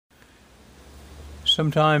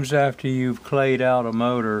Sometimes after you've clayed out a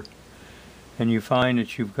motor and you find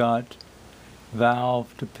that you've got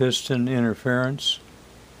valve to piston interference,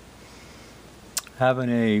 having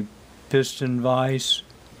a piston vise,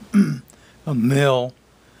 a mill,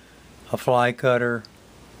 a fly cutter,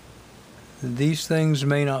 these things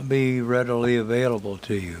may not be readily available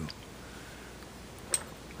to you.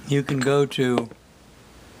 You can go to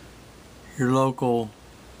your local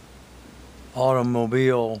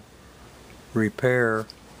automobile repair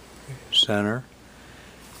center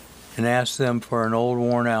and ask them for an old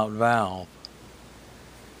worn out valve.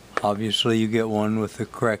 Obviously you get one with the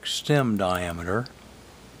correct stem diameter.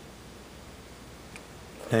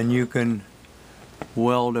 Then you can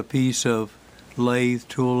weld a piece of lathe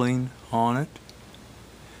tooling on it.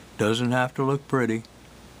 Doesn't have to look pretty.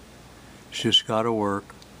 It's just got to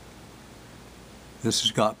work. This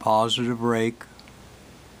has got positive rake.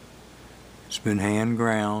 It's been hand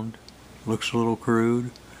ground. Looks a little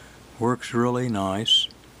crude. Works really nice.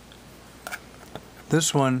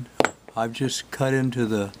 This one I've just cut into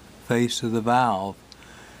the face of the valve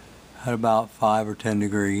at about 5 or 10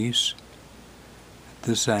 degrees at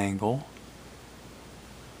this angle.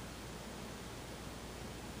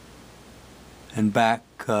 And back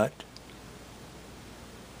cut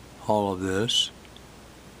all of this.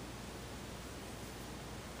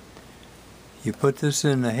 You put this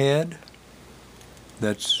in the head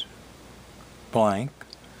that's blank.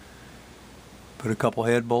 Put a couple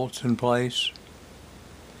head bolts in place.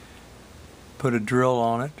 Put a drill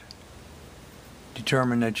on it.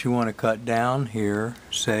 Determine that you want to cut down here,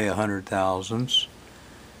 say 100 thousandths.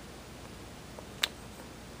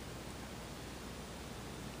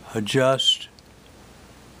 Adjust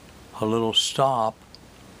a little stop.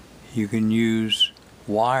 You can use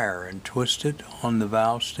wire and twist it on the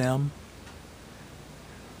valve stem.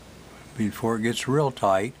 Before it gets real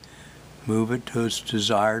tight, move it to its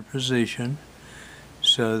desired position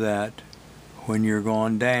so that when you're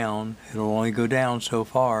going down, it'll only go down so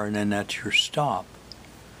far, and then that's your stop.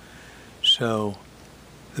 So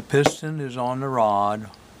the piston is on the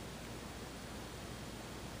rod.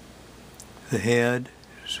 The head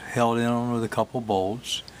is held in with a couple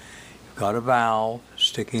bolts. You've got a valve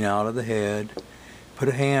sticking out of the head. Put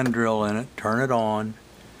a hand drill in it, turn it on.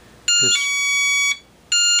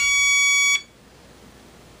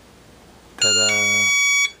 Ta-da!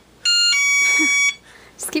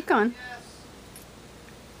 Just keep going.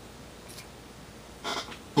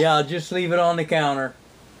 Yeah, I'll just leave it on the counter.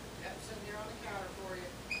 Yep, sitting here on the counter for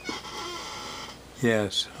you.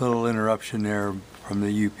 Yes, a little interruption there from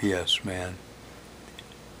the UPS man.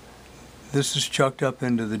 This is chucked up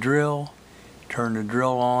into the drill. Turn the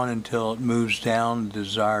drill on until it moves down the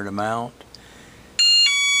desired amount.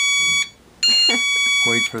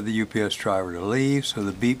 Wait for the UPS driver to leave so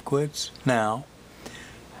the beep quits. Now,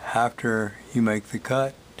 after you make the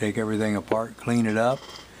cut, take everything apart, clean it up,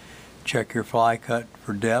 check your fly cut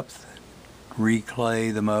for depth,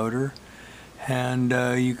 reclay the motor, and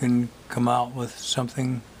you can come out with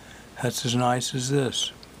something that's as nice as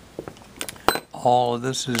this. All of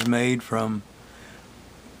this is made from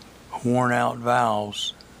worn out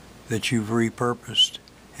valves that you've repurposed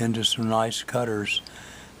into some nice cutters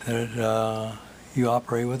that you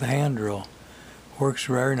operate with a hand drill. Works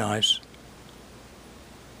very nice.